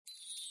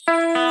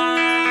Welcome,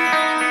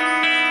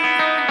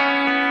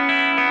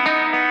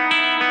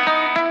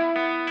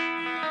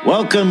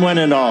 one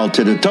and all,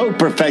 to the Tow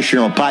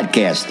Professional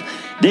Podcast.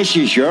 This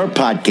is your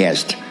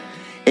podcast.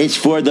 It's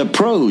for the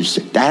pros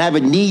that have a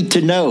need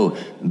to know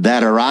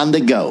that are on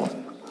the go.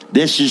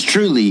 This is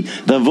truly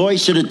the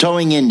voice of the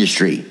towing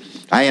industry.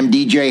 I am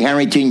DJ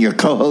Harrington, your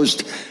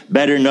co-host,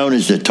 better known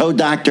as the Tow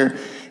Doctor,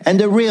 and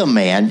the real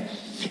man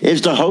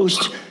is the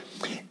host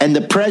and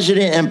the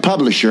president and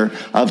publisher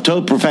of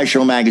Tow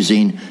Professional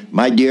Magazine,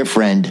 my dear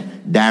friend,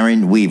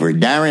 Darren Weaver.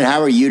 Darren,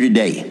 how are you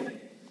today?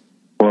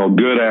 Well,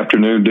 good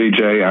afternoon,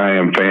 DJ. I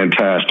am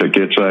fantastic.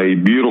 It's a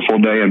beautiful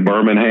day in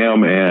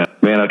Birmingham, and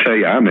man, I tell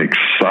you, I'm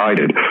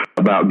excited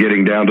about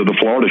getting down to the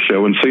Florida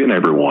show and seeing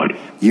everyone.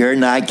 You're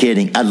not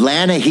kidding.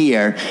 Atlanta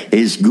here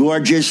is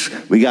gorgeous.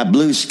 We got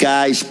blue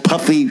skies,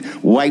 puffy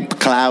white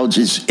clouds.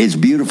 It's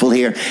beautiful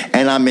here,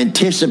 and I'm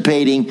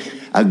anticipating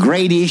a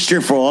great Easter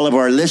for all of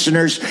our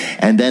listeners,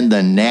 and then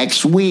the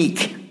next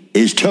week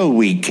is Tow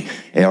Week,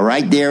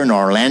 right there in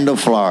Orlando,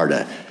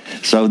 Florida.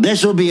 So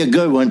this will be a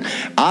good one.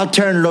 I'll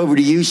turn it over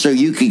to you so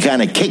you can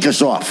kind of kick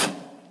us off.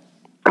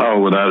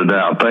 Oh, without a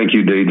doubt. Thank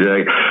you,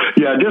 DJ.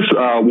 Yeah, I just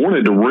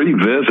wanted to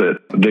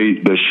revisit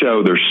the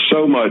show. There's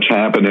so much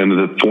happening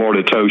at the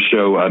Florida Tow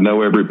Show. I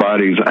know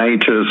everybody's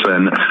anxious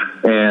and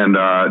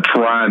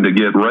trying to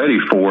get ready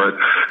for it.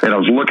 And I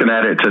was looking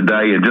at it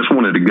today and just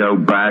wanted to go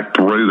back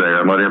through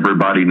there and let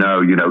everybody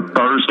know,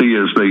 Thursday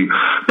is the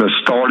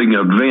starting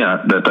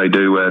event that they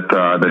do at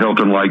the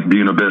Hilton Lake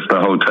Buena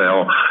Vista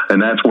Hotel. And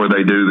that's where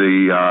they do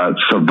the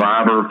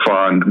Survivor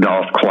Fund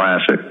Golf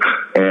Classic.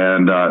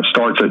 And it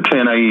starts at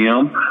 10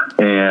 a.m.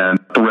 and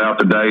throughout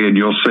the day, and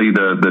you'll see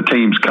the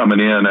teams coming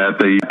in at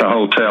the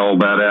hotel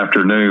that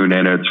afternoon,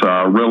 and it's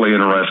really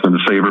interesting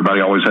to see.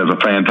 Everybody always has a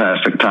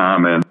fantastic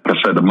time, and like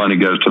I said, the money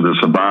goes to the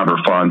Survivor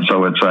Fund,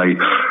 so it's a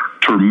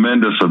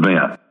tremendous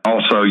event.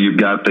 Also, you've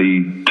got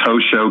the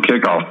Tow Show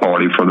kickoff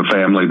party for the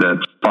family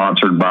that's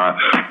sponsored by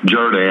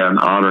Jerr-Dan,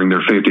 honoring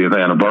their 50th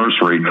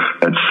anniversary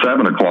at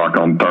 7 o'clock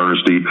on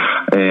Thursday,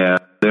 and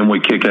then we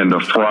kick into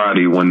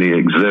Friday when the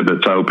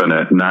exhibits open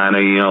at 9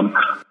 a.m.,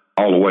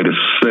 all the way to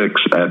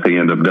 6 at the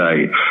end of the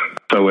day.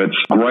 So it's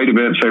great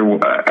events here.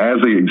 As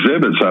the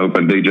exhibits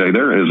open, DJ,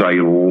 there is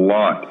a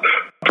lot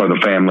for the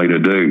family to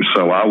do.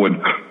 So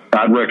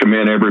I'd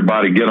recommend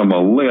everybody get them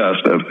a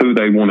list of who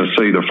they want to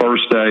see the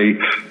first day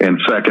and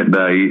second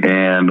day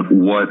and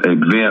what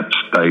events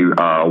they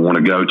want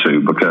to go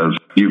to, because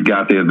you've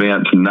got the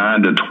events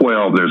 9 to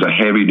 12. There's a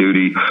heavy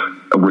duty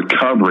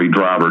recovery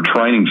driver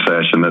training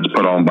session that's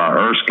put on by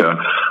ERSCA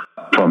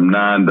from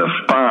 9 to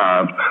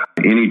 5.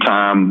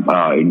 Anytime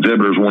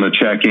exhibitors want to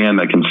check in,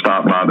 they can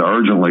stop by the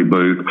Urgently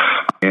booth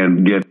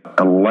and get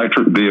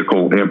electric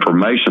vehicle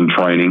information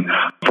training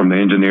from the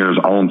engineers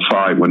on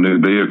site with new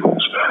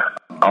vehicles.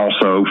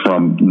 Also,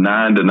 from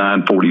 9 to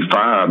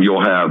 9:45,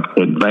 you'll have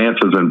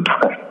advances in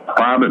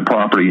private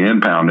property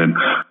impounding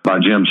by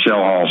Jim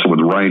Shellhouse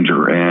with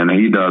Ranger, and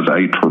he does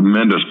a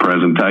tremendous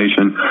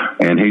presentation,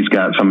 and he's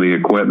got some of the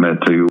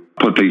equipment to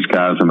put these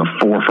guys in the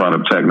forefront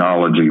of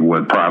technology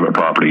with private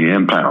property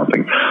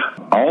impounding.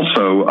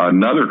 Also,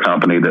 another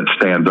company that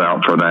stands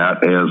out for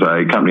that is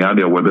a company I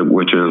deal with,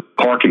 which is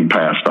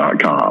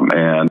ParkingPass.com,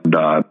 and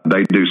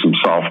they do some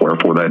software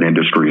for that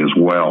industry as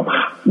well.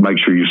 Make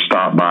sure you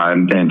stop by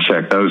and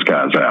check those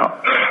guys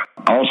out.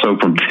 Also,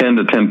 from 10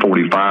 to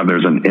 10:45,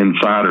 there's an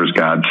insider's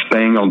guide,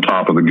 staying on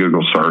top of the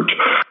Google search,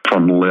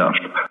 from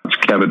Lyft. It's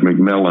Kevin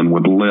McMillan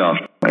with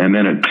Lyft. And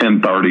then at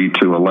 10:30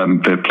 to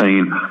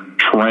 11:15,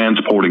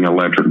 transporting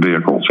electric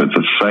vehicles. It's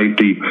a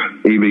safety,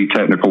 EV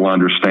technical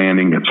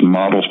understanding. It's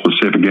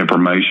model-specific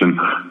information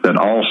that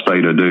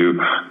Allstate do.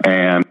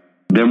 And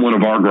then one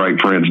of our great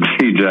friends,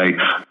 DJ,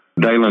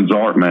 Dalen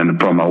Zartman,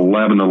 from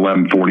 11 to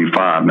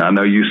 11:45. Now, I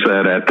know you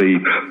said at the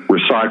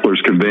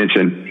Recyclers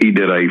Convention he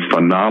did a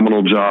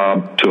phenomenal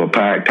job to a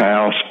packed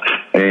house,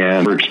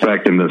 and we're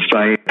expecting the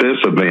same this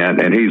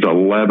event, and he's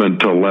 11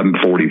 to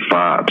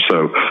 11:45.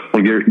 So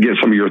get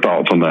some of your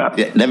thoughts on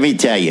that. Let me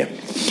tell you,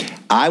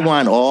 I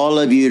want all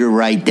of you to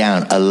write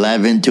down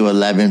 11 to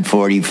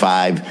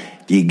 11:45.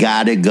 You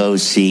got to go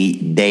see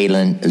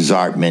Dalen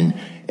Zartman.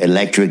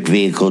 Electric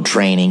vehicle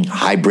training,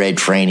 hybrid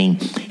training.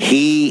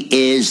 He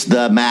is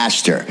the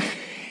master.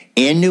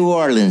 In New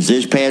Orleans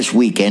this past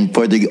weekend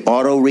for the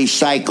Auto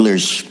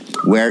Recyclers,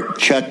 where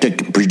Chuck, the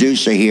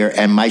producer here,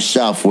 and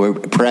myself were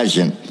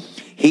present,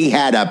 he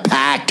had a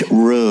packed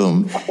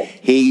room.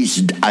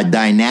 He's a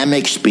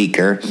dynamic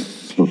speaker.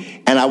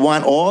 And I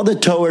want all the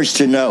towers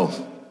to know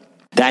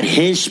that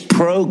his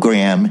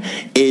program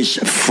is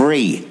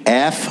free,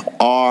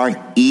 Free,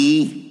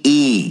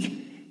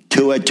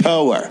 to a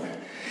tower.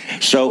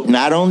 So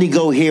not only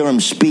go hear him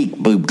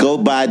speak, but go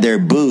by their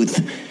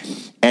booth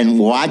and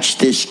watch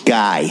this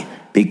guy,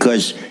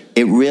 because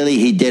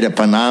he did a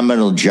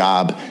phenomenal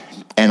job.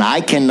 And I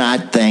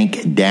cannot thank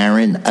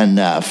Darren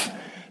enough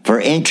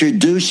for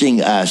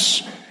introducing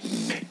us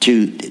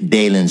to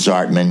Dalen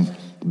Zartman,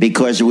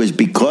 because it was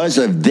because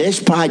of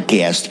this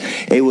podcast,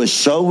 it was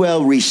so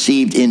well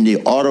received in the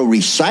auto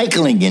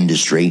recycling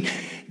industry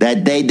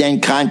that they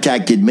then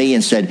contacted me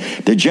and said,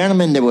 the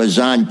gentleman that was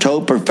on Toe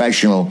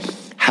Professional,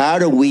 how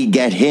do we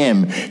get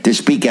him to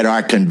speak at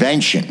our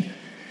convention?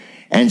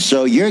 And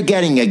so you're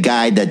getting a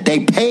guy that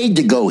they paid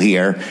to go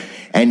here,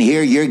 and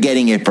here you're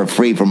getting it for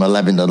free from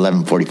 11 to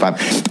 11:45.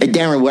 Hey,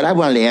 Darren, what I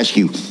wanted to ask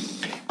you,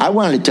 I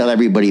wanted to tell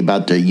everybody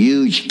about the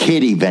huge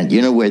kid event,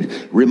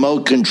 with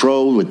remote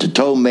control, with the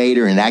Toe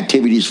Mater and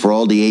activities for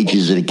all the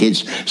ages of the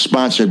kids,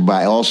 sponsored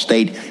by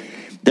Allstate.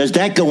 Does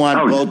that go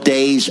on both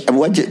days?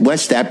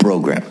 What's that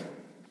program?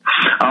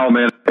 Oh,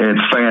 man,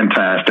 it's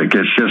fantastic.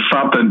 It's just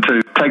something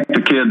to take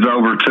the kids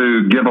over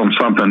to, give them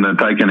something that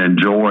they can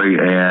enjoy.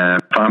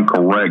 And if I'm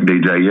correct,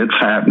 DJ, it's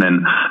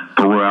happening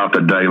throughout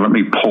the day. Let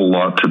me pull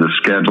up to the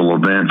schedule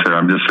events here.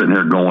 I'm just sitting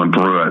here going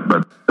through it.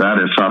 But that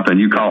is something.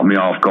 You caught me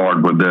off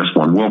guard with this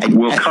one.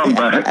 We'll come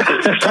back.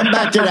 Come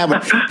back to that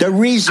one. The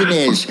reason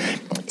is,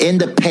 in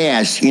the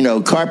past,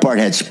 Carpart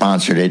had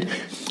sponsored it.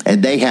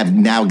 And they have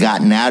now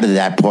gotten out of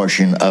that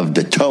portion of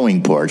the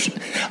towing portion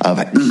of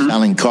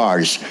selling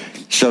cars.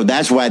 So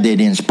that's why they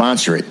didn't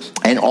sponsor it.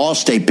 And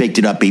Allstate picked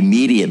it up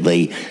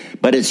immediately.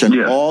 But it's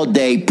an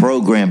all-day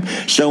program.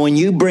 So when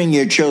you bring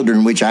your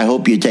children, which I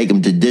hope you take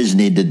them to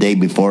Disney the day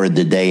before or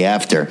the day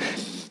after,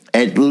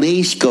 at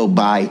least go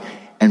by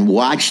and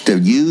watch the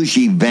huge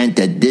event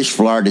that this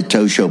Florida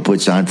Tow Show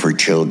puts on for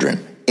children.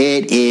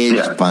 It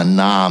is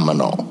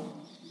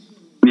phenomenal.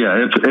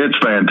 Yeah, it's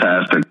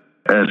fantastic.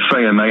 It's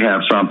saying they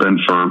have something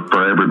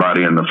for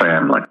everybody in the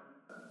family.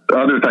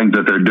 Other things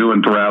that they're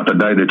doing throughout the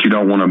day that you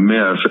don't want to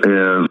miss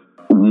is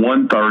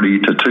 1:30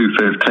 to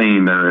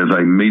 2:15. There is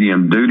a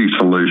medium duty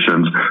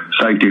solutions,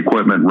 safety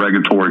equipment,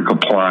 regulatory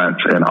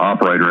compliance, and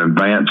operator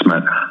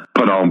advancement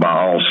put on by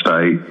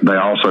Allstate. They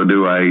also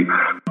do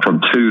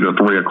from 2 to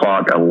 3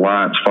 o'clock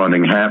Alliance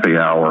funding happy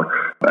hour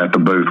at the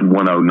booth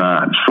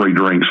 109. Free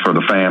drinks for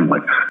the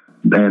family.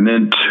 And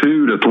then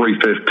 2 to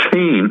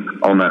 3:15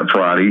 on that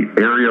Friday,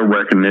 area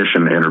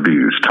recognition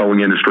interviews,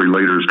 towing industry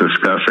leaders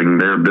discussing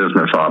their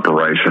business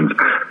operations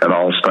at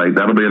Allstate.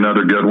 That'll be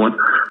another good one.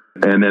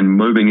 And then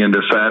moving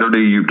into Saturday,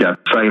 you've got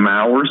same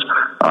hours,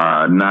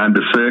 9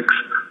 to 6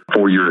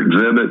 for your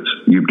exhibits.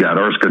 You've got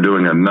Erska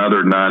doing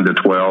another 9 to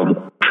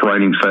 12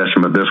 training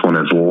session, but this one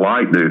is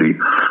light duty.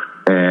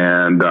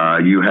 And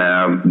you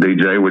have,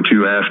 DJ, what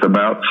you asked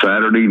about,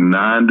 Saturday,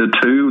 9 to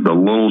 2, the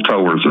Little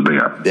Towers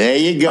event. There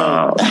you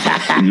go.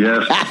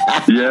 Yes,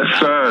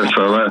 sir.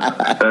 So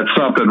that's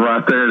something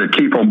right there to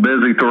keep them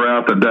busy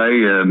throughout the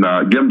day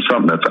and give them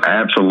something that's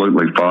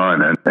absolutely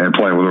fun and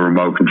playing with the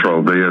remote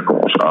control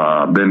vehicles.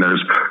 Then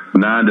there's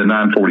 9 to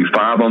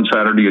 9:45 on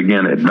Saturday.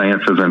 Again,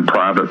 advances in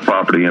private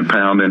property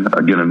impounding.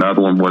 Again,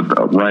 another one with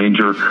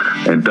Ranger.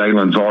 And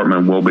Dalen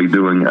Zartman will be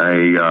doing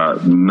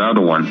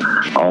another one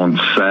on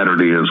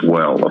Saturday as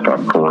well, if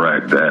I'm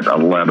correct, at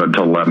 11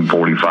 to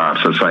 11:45,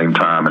 so same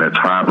time. And it's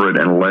hybrid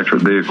and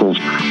electric vehicles.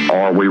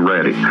 Are we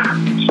ready?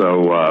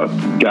 So,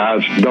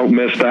 guys, don't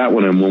miss that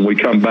one. And when we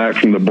come back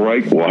from the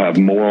break, we'll have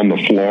more on the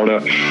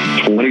Florida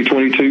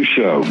 2022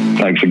 show.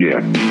 Thanks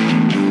again.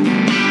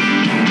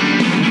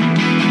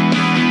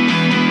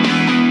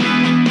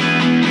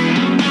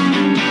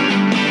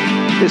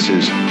 This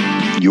is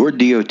your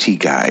DOT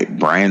guy,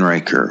 Brian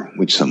Riker,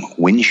 with some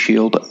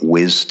windshield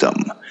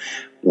wisdom.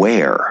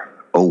 Where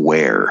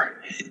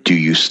do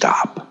you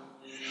stop?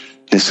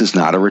 This is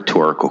not a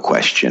rhetorical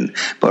question,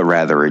 but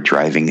rather a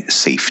driving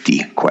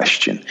safety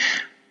question.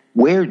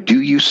 Where do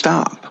you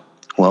stop?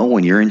 Well,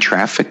 when you're in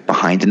traffic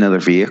behind another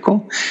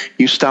vehicle,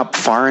 you stop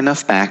far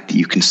enough back that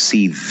you can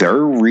see their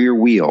rear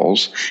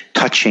wheels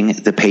touching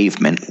the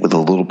pavement with a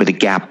little bit of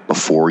gap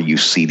before you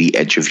see the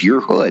edge of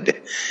your hood.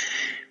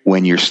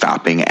 When you're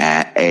stopping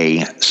at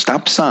a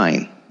stop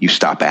sign, you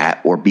stop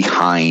at or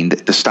behind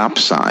the stop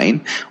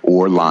sign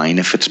or line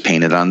if it's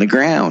painted on the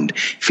ground.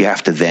 If you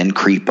have to then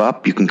creep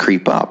up, you can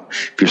creep up.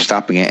 If you're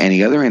stopping at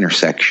any other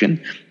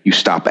intersection, you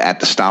stop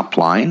at the stop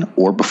line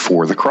or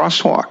before the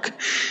crosswalk.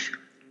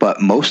 But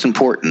most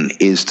important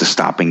is the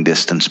stopping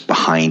distance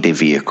behind a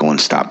vehicle and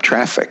stop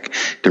traffic.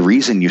 The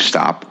reason you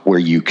stop where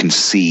you can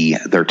see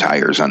their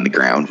tires on the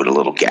ground with a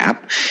little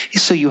gap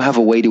is so you have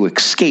a way to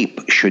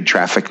escape should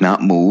traffic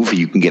not move,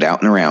 you can get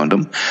out and around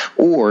them,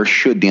 or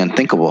should the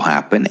unthinkable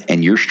happen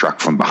and you're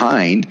struck from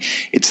behind,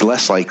 it's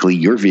less likely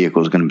your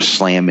vehicle is going to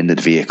slam into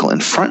the vehicle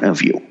in front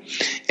of you.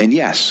 And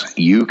yes,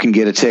 you can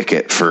get a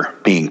ticket for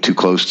being too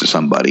close to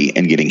somebody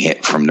and getting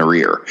hit from the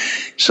rear.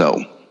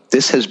 So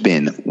this has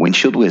been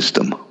Windshield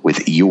Wisdom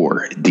with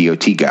your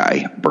DOT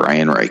guy,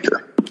 Brian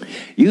Riker.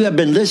 You have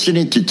been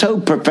listening to Tow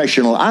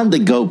Professional on the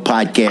Go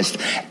podcast.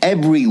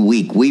 Every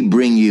week we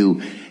bring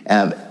you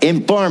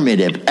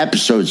informative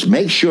episodes.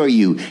 Make sure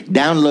you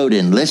download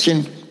and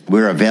listen.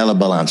 We're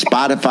available on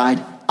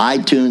Spotify,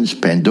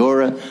 iTunes,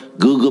 Pandora,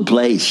 Google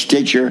Play,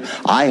 Stitcher,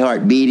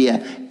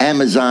 iHeartMedia,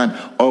 Amazon,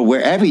 or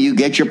wherever you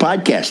get your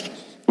podcast.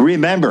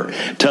 Remember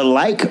to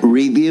like,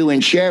 review,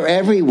 and share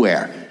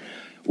everywhere.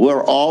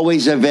 We're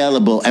always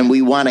available, and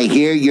we want to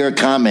hear your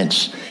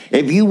comments.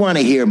 If you want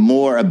to hear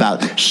more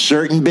about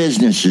certain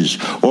businesses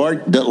or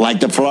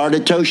like the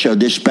Florida Tow Show,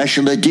 this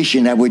special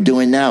edition that we're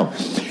doing now,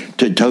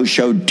 to Tow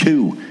Show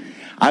 2,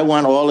 I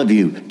want all of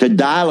you to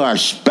dial our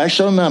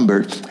special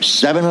number,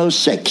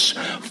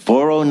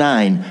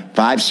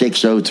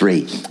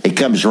 706-409-5603. It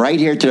comes right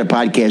here to the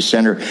podcast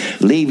center.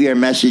 Leave your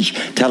message.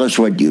 Tell us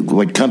what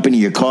company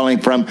you're calling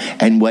from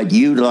and what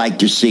you'd like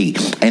to see.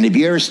 And if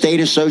you're a state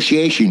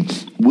association,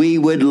 we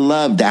would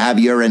love to have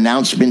your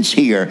announcements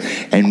here,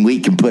 and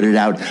we can put it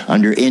out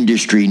under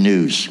industry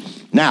news.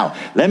 Now,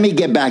 let me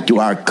get back to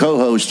our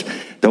co-host,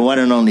 the one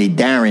and only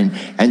Darren.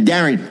 And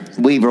Darren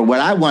Weaver, what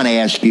I want to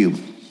ask you,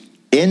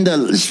 in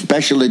the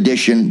special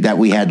edition that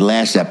we had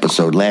last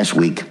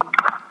week,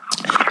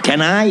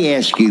 can I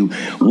ask you,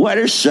 what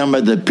are some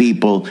of the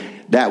people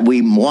that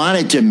we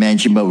wanted to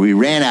mention, but we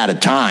ran out of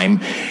time?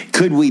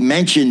 Could we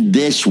mention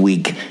this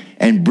week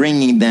and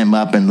bringing them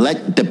up and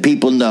let the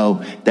people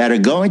know that are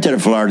going to the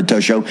Florida Tow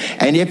Show?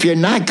 And if you're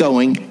not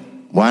going,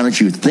 why don't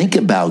you think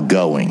about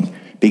going?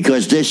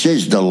 Because this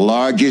is the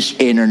largest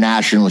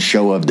international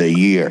show of the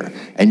year,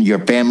 and your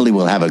family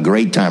will have a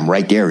great time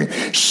right there in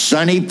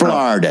sunny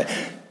Florida.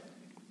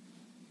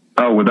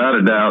 Oh, without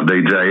a doubt,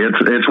 DJ.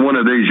 It's one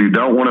of these you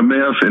don't want to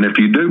miss, and if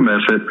you do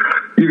miss it,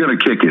 you're going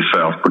to kick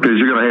yourself because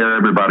you're going to hear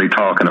everybody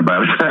talking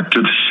about it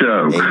after the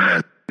show.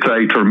 Amen. It's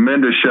a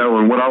tremendous show,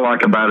 and what I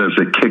like about it is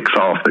it kicks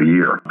off the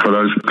year. For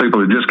those people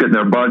who are just getting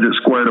their budget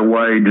squared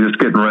away, just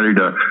getting ready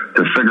to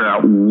figure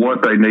out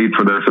what they need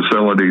for their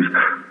facilities,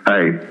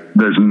 hey,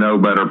 there's no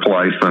better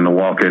place than to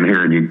walk in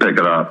here and you can pick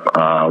it up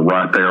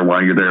right there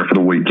while you're there for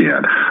the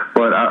weekend.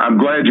 But I'm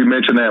glad you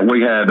mentioned that.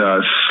 We had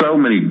so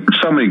many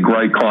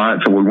great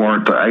clients that we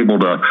weren't able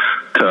to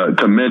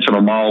mention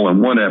them all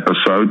in one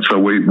episode, so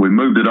we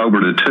moved it over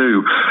to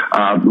two.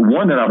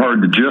 One that I've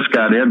heard that just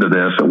got into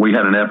this, that we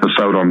had an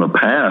episode on the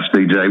past,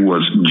 DJ,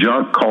 was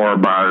Junk Car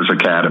Buyers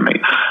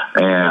Academy.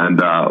 And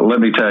let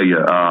me tell you,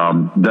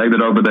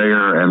 David over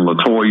there and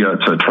LaToya,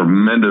 it's a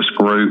tremendous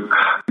group.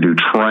 They do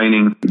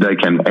training. They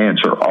can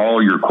answer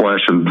all your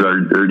questions.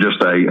 They're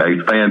just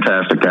a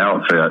fantastic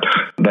outfit.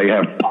 They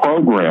have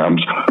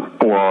programs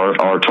for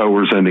our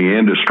towers in the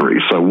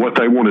industry. So what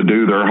they want to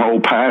do, their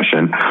whole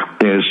passion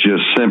is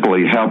just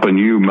simply helping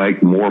you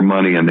make more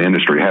money in the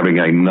industry, having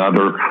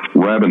another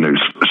revenue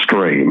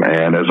stream.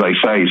 And as they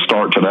say,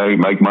 start today,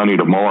 make money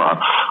tomorrow.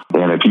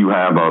 And if you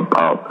have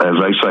as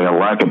they say, a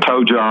lack of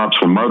tow jobs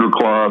from motor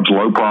clubs,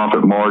 low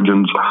profit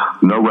margins,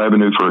 no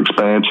revenue for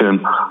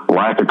expansion,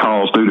 lack of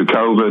calls due to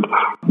COVID,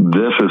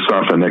 this is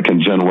something that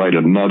can generate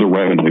another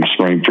revenue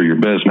stream for your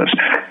business.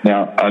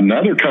 Now,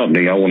 another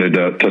company I wanted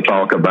to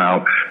talk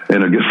about,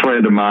 and a good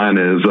friend of mine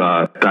is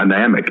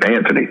Dynamic,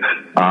 Anthony.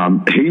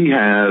 He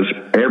has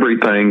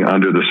everything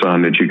under the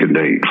sun that you can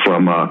need,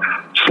 from a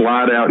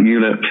slide-out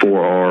unit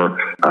for our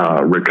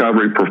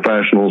recovery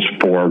professionals,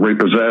 for our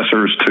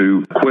repossessors,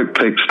 to quick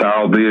pick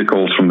style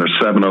vehicles from the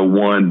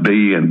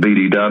 701B and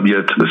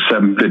BDW to the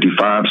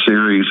 755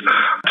 series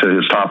to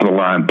his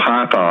top-of-the-line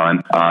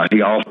Python.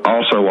 He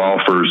also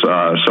offers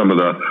some of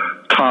the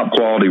top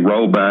quality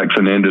rollbacks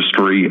in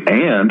industry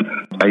and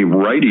a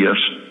Radius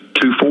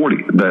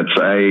 240. That's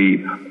a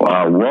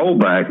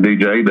rollback,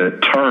 DJ,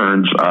 that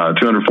turns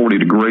 240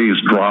 degrees,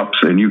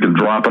 drops, and you can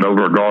drop it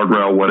over a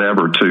guardrail,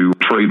 whatever, to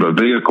retrieve a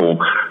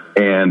vehicle.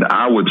 And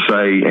I would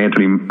say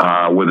Anthony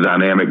with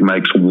Dynamic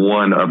makes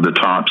one of the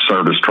top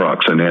service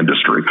trucks in the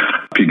industry.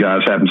 If you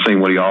guys haven't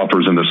seen what he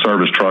offers in the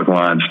service truck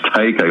lines,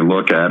 take a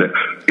look at it.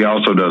 He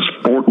also does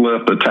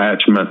forklift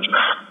attachments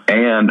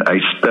and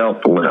a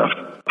stealth lift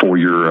for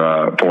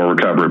your for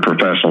recovery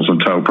professionals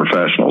and tow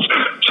professionals.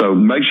 So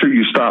make sure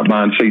you stop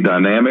by and see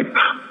Dynamic.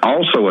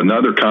 Also,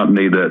 another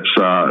company that's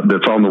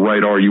on the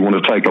radar you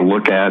want to take a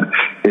look at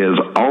is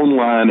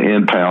Online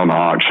Impound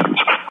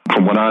Auctions.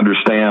 From what I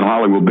understand,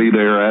 Holly will be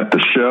there at the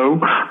show.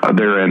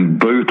 They're in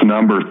booth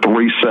number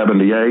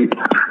 378,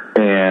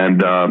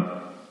 and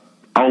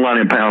Online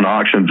Impound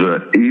Auctions is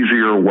an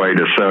easier way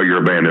to sell your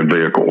abandoned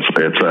vehicles.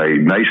 It's a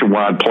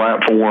nationwide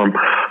platform.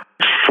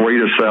 It's free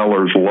to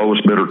sellers,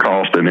 lowest bidder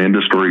cost in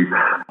industry.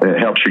 It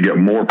helps you get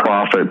more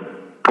profit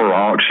per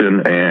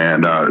auction,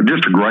 and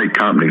just a great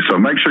company. So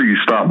make sure you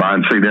stop by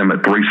and see them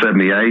at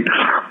 378.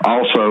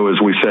 Also,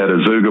 as we said,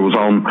 Azuga was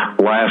on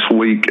last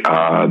week.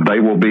 They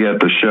will be at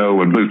the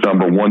show in booth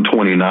number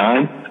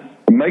 129.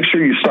 Make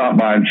sure you stop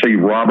by and see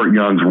Robert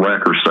Young's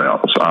Wrecker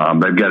Sales.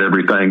 They've got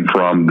everything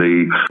from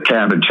the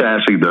cab and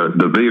chassis,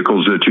 the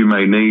vehicles that you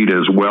may need,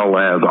 as well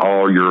as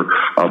all your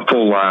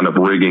full line of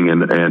rigging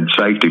and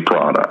safety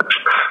products.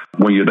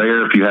 When you're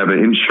there, if you have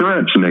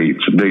insurance needs,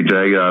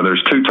 DJ,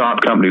 there's two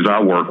top companies I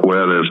work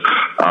with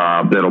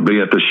that'll be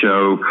at the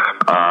show,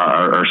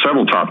 or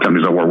several top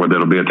companies I work with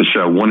that'll be at the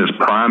show. One is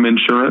Prime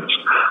Insurance.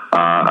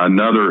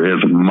 Another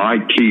is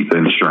Mike Keith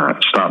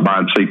Insurance. Stop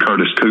by and see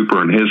Curtis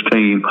Cooper and his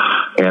team,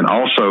 and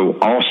also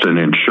Austin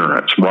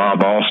Insurance.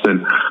 Rob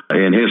Austin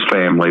and his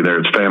family there.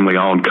 It's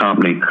family-owned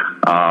company.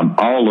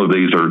 All of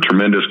these are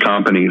tremendous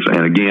companies,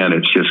 and again,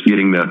 it's just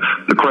getting the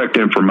correct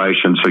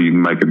information so you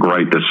can make a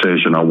great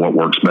decision on what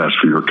works best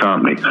for your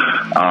company.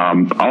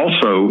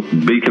 Also,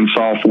 Beacon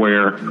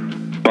Software,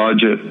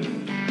 Budget,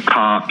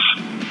 Cops,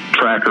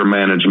 Tracker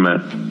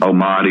Management,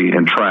 Omadi,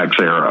 and Trax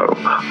Aero,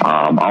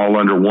 all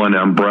under one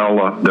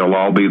umbrella. They'll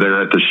all be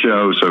there at the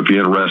show. So if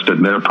you're interested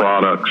in their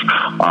products,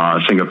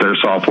 seeing if their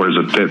software is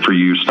a fit for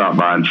you, stop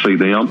by and see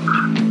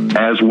them.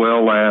 As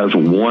well as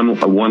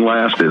one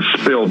last is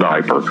Spill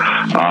Diaper.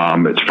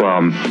 It's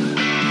from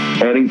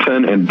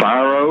Eddington and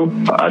Viro,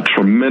 a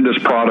tremendous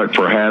product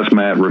for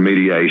hazmat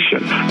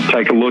remediation.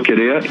 Take a look at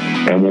it,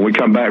 and when we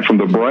come back from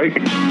the break,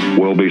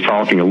 we'll be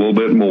talking a little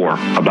bit more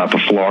about the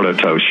Florida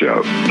Tow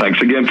Show.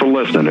 Thanks again for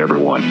listening,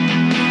 everyone.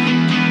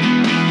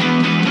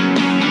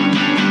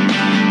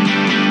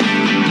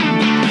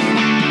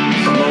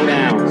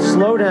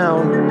 Slow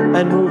down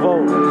and move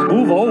over.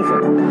 Move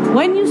over.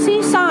 When you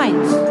see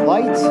signs.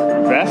 Lights.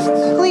 Vests.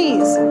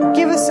 Please,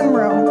 give us some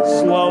room.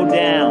 Slow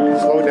down.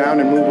 Slow down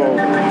and move over.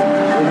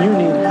 When you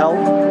need help.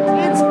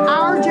 It's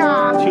our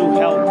job. To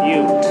help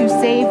you. To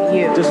save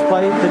you.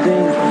 Despite the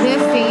danger.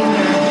 This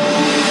danger.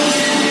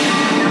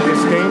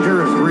 This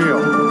danger is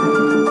real.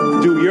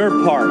 Do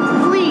your part.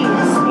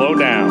 Please. Slow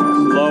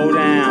down. Slow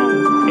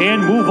down.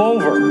 And move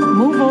over.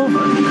 Move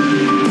over.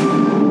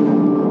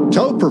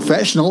 Tow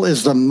Professional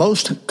is the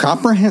most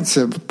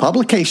comprehensive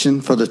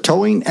publication for the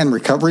towing and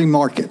recovery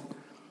market,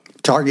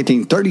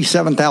 targeting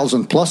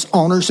 37,000 plus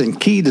owners and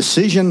key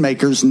decision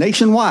makers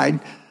nationwide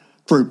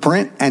through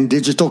print and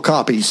digital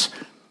copies.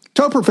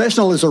 Tow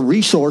Professional is a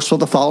resource for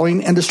the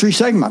following industry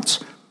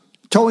segments: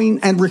 towing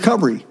and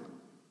recovery,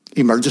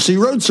 emergency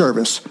road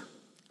service,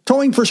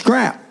 towing for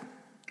scrap,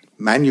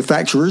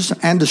 manufacturers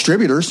and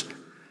distributors,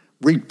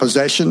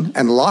 repossession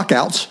and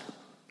lockouts,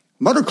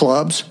 motor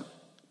clubs,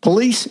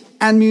 police,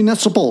 and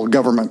municipal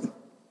government.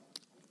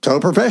 Tow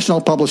Professional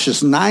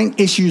publishes 9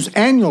 issues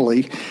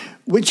annually,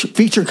 which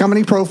feature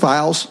company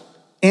profiles,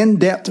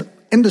 in-depth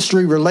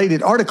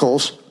industry-related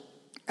articles,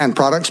 and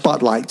product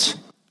spotlights.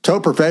 Tow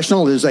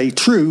Professional is a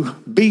true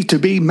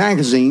B2B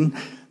magazine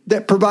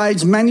that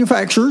provides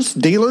manufacturers,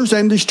 dealers,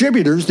 and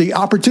distributors the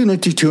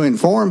opportunity to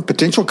inform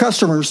potential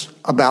customers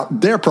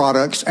about their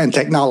products and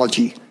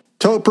technology.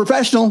 Tow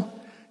Professional,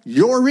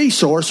 your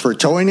resource for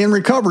towing and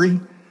recovery.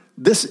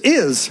 This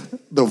is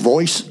the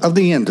voice of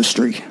the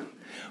industry.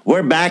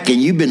 We're back,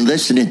 and you've been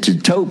listening to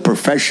Tow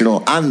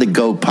Professional on the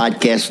Go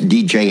podcast.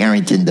 DJ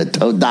Harrington, the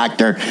Tow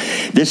Doctor.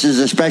 This is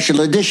a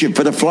special edition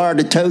for the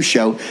Florida Tow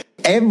Show.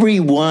 Every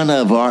one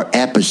of our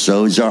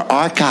episodes are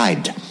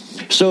archived.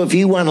 So if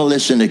you want to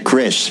listen to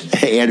Chris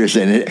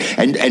Anderson,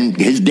 and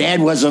his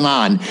dad wasn't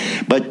on,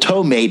 but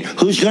Towmate,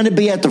 who's going to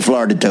be at the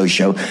Florida Tow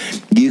Show,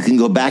 you can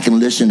go back and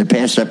listen to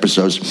past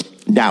episodes.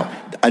 Now,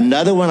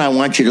 another one I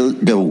want you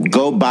to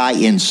go by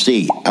and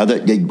see,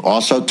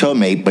 also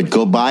Towmate, but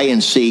go by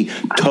and see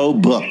Tow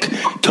Book.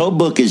 Tow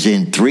Book is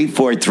in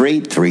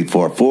 343,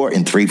 344,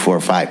 and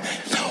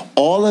 345.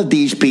 All of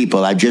these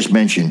people I just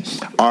mentioned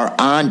are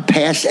on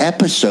past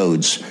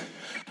episodes.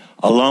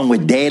 Along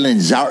with Dalen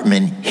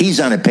Zartman, he's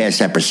on a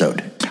past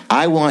episode.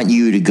 I want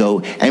you to go,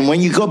 and when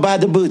you go by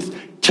the booth,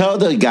 tell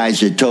the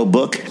guys at Tow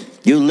Book,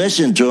 you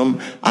listen to them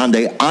on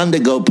the On The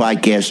Go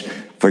podcast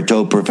for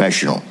Tow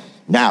Professional.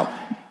 Now,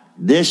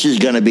 this is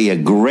going to be a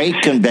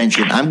great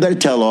convention. I'm going to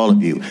tell all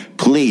of you,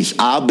 please,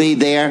 I'll be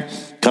there.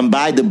 Come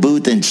by the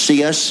booth and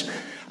see us.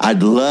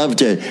 I'd love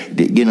to,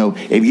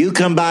 if you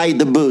come by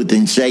the booth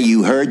and say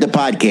you heard the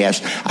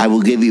podcast, I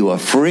will give you a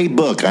free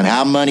book on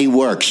how money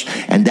works.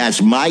 And that's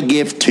my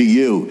gift to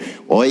you.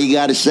 All you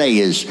got to say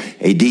is,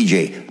 hey,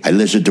 DJ, I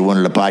listened to one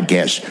of the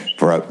podcasts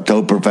for a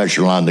Tow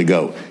Professional on the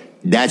Go.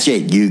 That's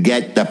it. You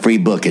get the free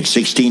book. It's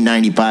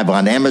 $16.95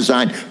 on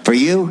Amazon. For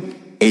you,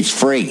 it's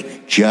free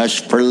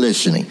just for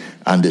listening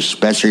on this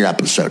special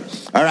episode.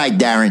 All right,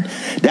 Darren,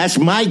 that's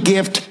my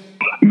gift.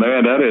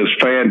 Man, that is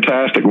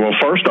fantastic. Well,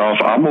 first off,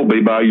 I'm going to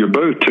be by your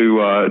booth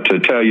to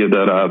tell you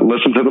that I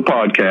listened to the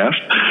podcast,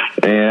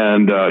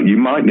 and you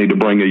might need to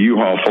bring a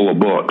U-Haul full of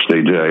books,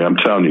 DJ. I'm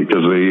telling you,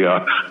 because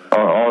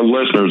our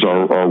listeners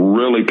are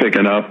really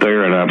picking up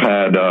there, and I've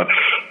had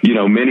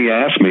many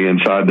ask me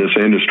inside this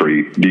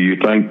industry, do you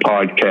think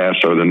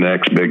podcasts are the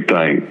next big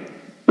thing?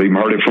 We've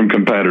heard it from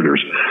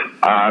competitors.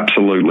 I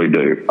absolutely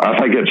do. I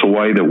think it's a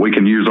way that we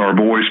can use our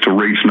voice to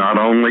reach not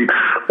only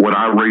what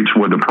I reach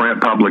with the print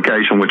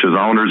publication, which is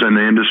owners in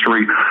the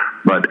industry,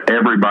 but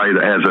everybody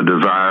that has a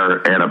desire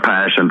and a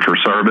passion for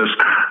service,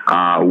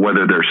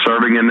 whether they're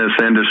serving in this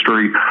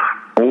industry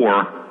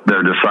or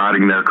they're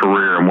deciding their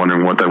career and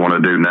wondering what they want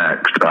to do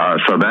next.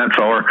 So that's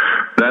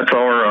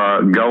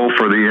our goal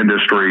for the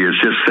industry, is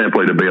just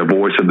simply to be a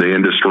voice of the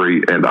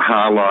industry and to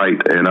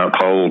highlight and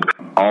uphold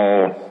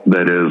all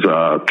that is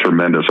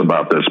tremendous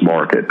about this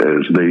market,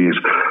 is these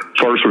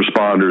first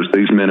responders,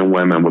 these men and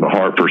women with a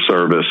heart for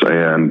service.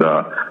 And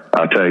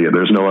I tell you,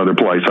 there's no other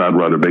place I'd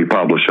rather be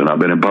publishing. I've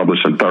been in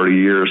publishing 30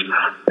 years,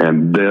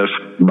 and this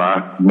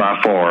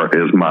by far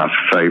is my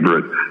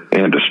favorite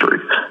industry.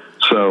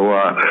 So,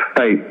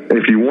 hey,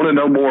 if you want to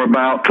know more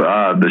about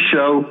the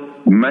show,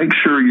 make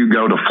sure you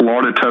go to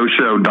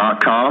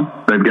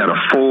FloridaTowShow.com. They've got a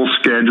full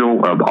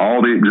schedule of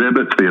all the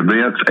exhibits, the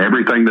events,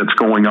 everything that's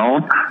going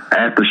on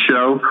at the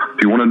show.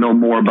 If you want to know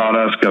more about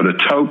us, go to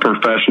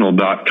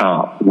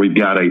towprofessional.com. We've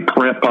got a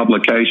print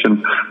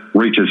publication,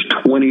 reaches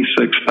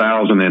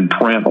 26,000 in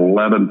print,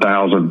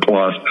 11,000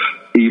 plus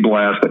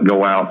e-blasts that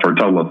go out for a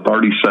total of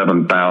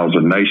 37,000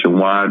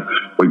 nationwide.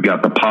 We've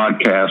got the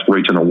podcast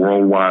reaching a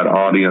worldwide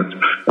audience.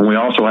 And we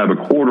also have a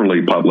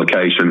quarterly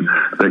publication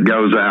that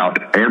goes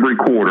out every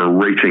quarter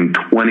reaching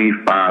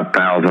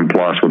 25,000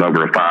 plus with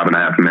over a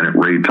 5.5 minute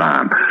read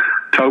time.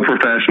 Tow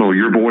Professional,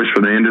 your voice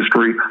for the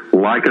industry.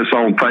 Like us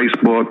on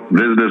Facebook,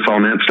 visit us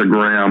on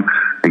Instagram,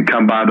 and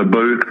come by the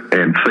booth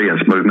and see us,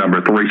 booth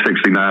number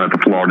 369 at the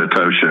Florida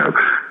Tow Show.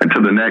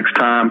 Until the next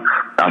time,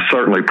 I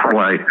certainly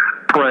pray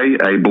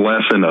a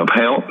blessing of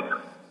health,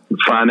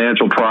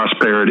 financial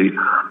prosperity,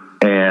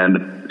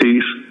 and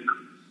peace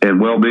and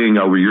well-being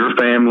over your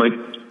family.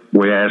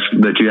 We ask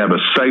that you have a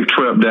safe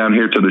trip down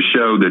here to the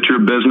show, that your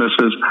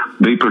businesses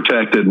be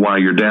protected while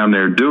you're down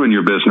there doing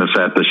your business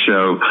at the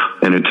show.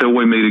 And until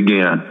we meet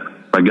again,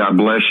 may God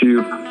bless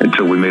you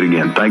until we meet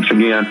again. Thanks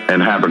again,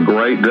 and have a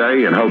great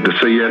day, and hope to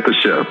see you at the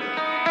show.